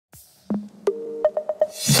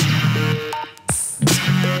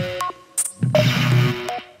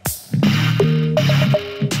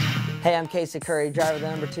Hey, I'm Currie, driver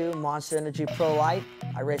of the #2 Monster Energy Pro Light.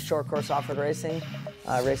 I race short course off-road racing.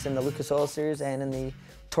 I race in the Lucas Oil Series and in the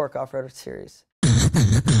Torque Off-Road Series.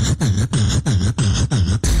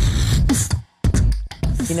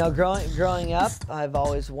 You know, growing up, I've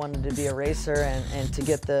always wanted to be a racer, and to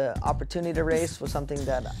get the opportunity to race was something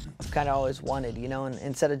that I've kind of always wanted, you know, and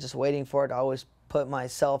instead of just waiting for it, I always put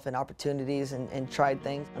myself in opportunities and tried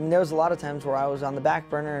things. I mean, there was a lot of times where I was on the back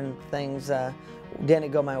burner and things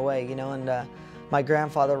didn't go my way, you know, and my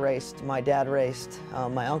grandfather raced, my dad raced,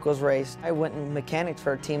 my uncles raced. I went and mechanicked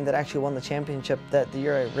for a team that actually won the championship the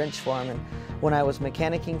year I wrenched for them. And when I was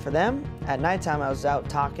mechanicking for them, at nighttime I was out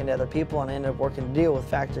talking to other people, and I ended up working a deal with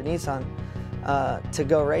Factory Nissan to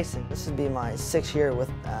go racing. This would be my 6th year with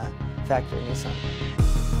Factory Nissan.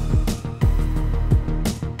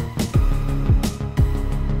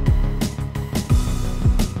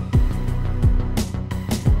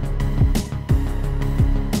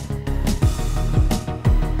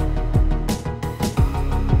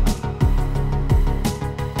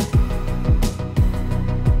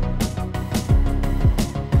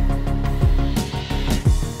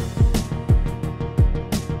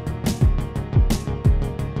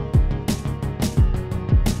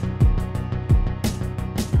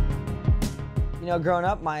 You know, growing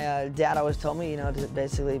up, my dad always told me, you know, to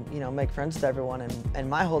basically, you know, make friends with everyone. And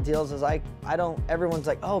my whole deal is everyone's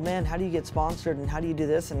like, oh man, how do you get sponsored and how do you do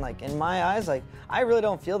this? And like, in my eyes, like, I really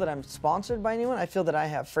don't feel that I'm sponsored by anyone. I feel that I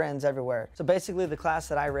have friends everywhere. So basically the class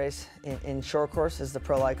that I race in short course is the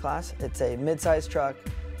Pro Light class. It's a mid-size truck.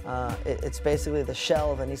 It's basically the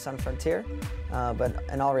shell of a Nissan Frontier. But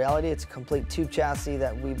in all reality, it's a complete tube chassis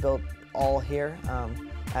that we built all here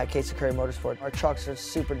at Currie Motorsport. Our trucks are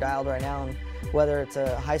super dialed right now, and whether it's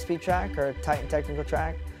a high-speed track or a tight and technical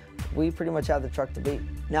track, we pretty much have the truck to beat.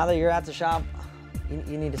 Now that you're at the shop,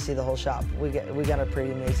 you need to see the whole shop. We got a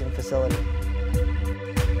pretty amazing facility.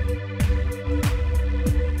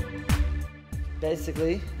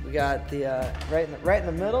 Basically, we got the right in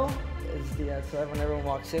the middle is the so when everyone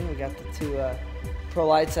walks in, we got the two Pro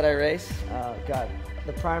Lights that I race. Got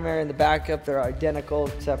the primary and the backup. They're identical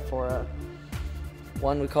except for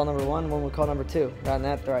one we call number 1, one we call number 2. Other than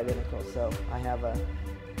that, they're identical. So I have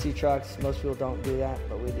 2 trucks. Most people don't do that,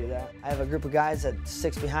 but we do that. I have a group of guys that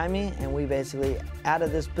sits behind me, and we basically, out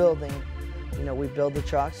of this building, you know, we build the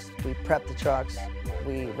trucks, we prep the trucks,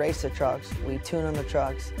 we race the trucks, we tune on the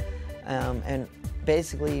trucks, and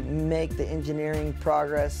basically make the engineering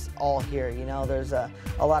progress all here. You know, there's a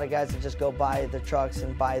lot of guys that just go buy the trucks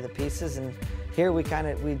and buy the pieces, and here we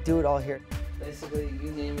do it all here. Basically,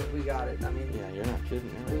 you name it, we got it. I mean, yeah, you're not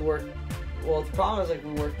kidding. We work. Well, the problem is like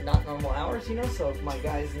we work not normal hours, you know. So if my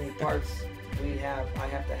guys need parts, I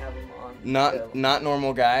have to have them on. Not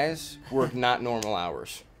normal guys work not normal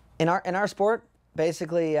hours. In our sport,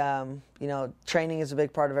 basically, you know, training is a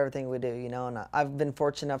big part of everything we do. You know, and I've been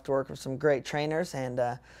fortunate enough to work with some great trainers, and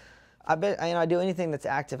I do anything that's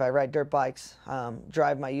active. I ride dirt bikes,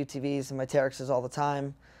 drive my UTVs and my Terexes all the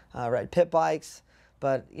time, ride pit bikes.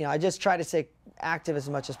 But, you know, I just try to stay active as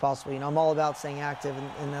much as possible. You know, I'm all about staying active,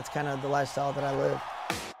 and that's kind of the lifestyle that I live.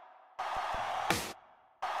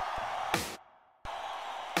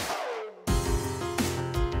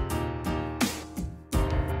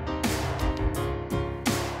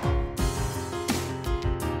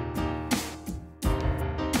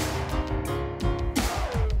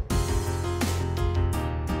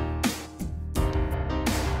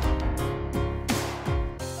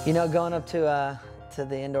 You know, going up to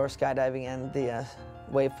the indoor skydiving and the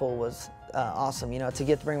wave pool was awesome. You know, to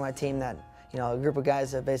get to bring my team that, you know, a group of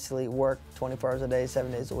guys that basically work 24 hours a day,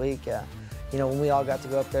 7 days a week. You know, when we all got to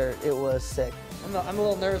go up there, it was sick. I'm a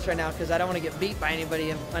little nervous right now because I don't want to get beat by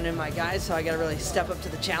anybody under my guys, so I got to really step up to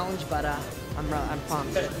the challenge. But I'm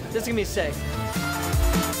pumped. This is gonna be sick.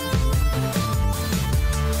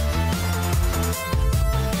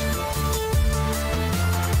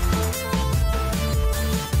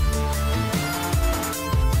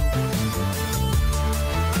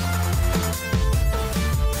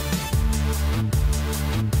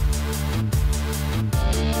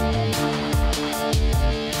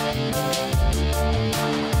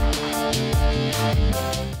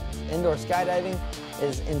 Indoor skydiving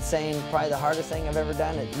is insane, probably the hardest thing I've ever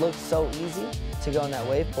done. It looked so easy. To go in that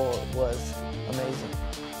wave pool was amazing.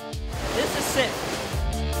 This is sick.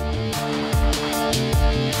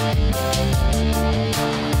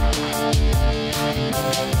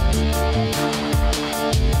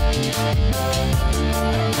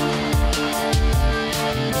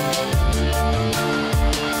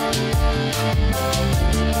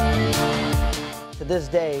 this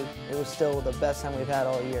day, it was still the best time we've had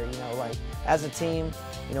all year. You know, like as a team,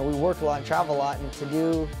 you know, we work a lot and travel a lot, and to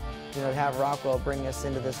do, you know, to have Rockwell bring us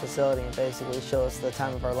into this facility and basically show us the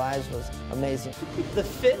time of our lives was amazing. The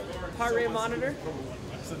Fit heart rate monitor,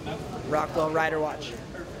 Rockwell Rider Watch.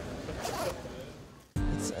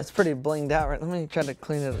 It's pretty blinged out, right? Let me try to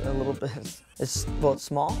clean it a little bit. It's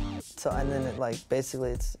small, so and then it like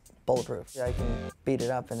basically it's bulletproof. I can beat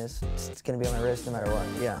it up and it's gonna be on my wrist no matter what.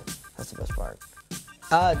 Yeah, that's the best part.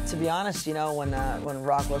 To be honest, you know, when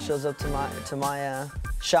Rockwell shows up to my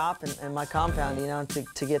shop and my compound, you know,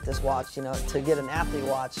 to get this watch, you know, to get an athlete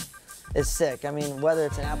watch is sick. I mean, whether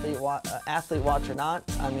it's an athlete watch or not,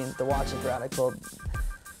 I mean, the watch is radical.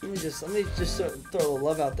 Let me just throw a little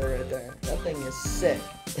love out there right there. That thing is sick.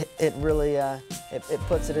 It really it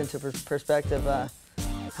puts it into perspective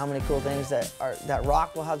how many cool things that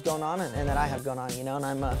Rockwell has going on and that I have going on, you know.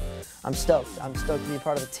 And I'm stoked. I'm stoked to be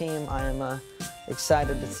part of the team. I am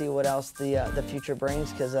excited to see what else the future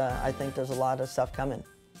brings because I think there's a lot of stuff coming.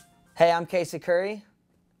 Hey, I'm Casey Currie.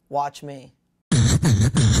 Watch me.